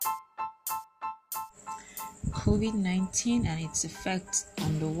COVID-19 and its effects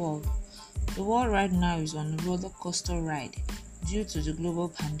on the world. The world right now is on a roller coaster ride due to the global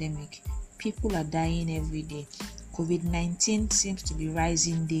pandemic. People are dying every day. COVID-19 seems to be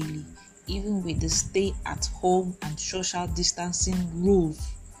rising daily, even with the stay at home and social distancing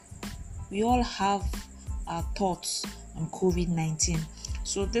rules. We all have our thoughts on COVID-19.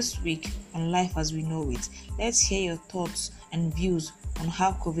 So this week on Life as We Know It, let's hear your thoughts and views on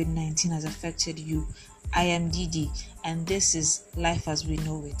how COVID-19 has affected you. I am Didi and this is Life as We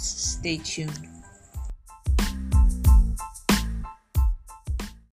Know It. Stay tuned.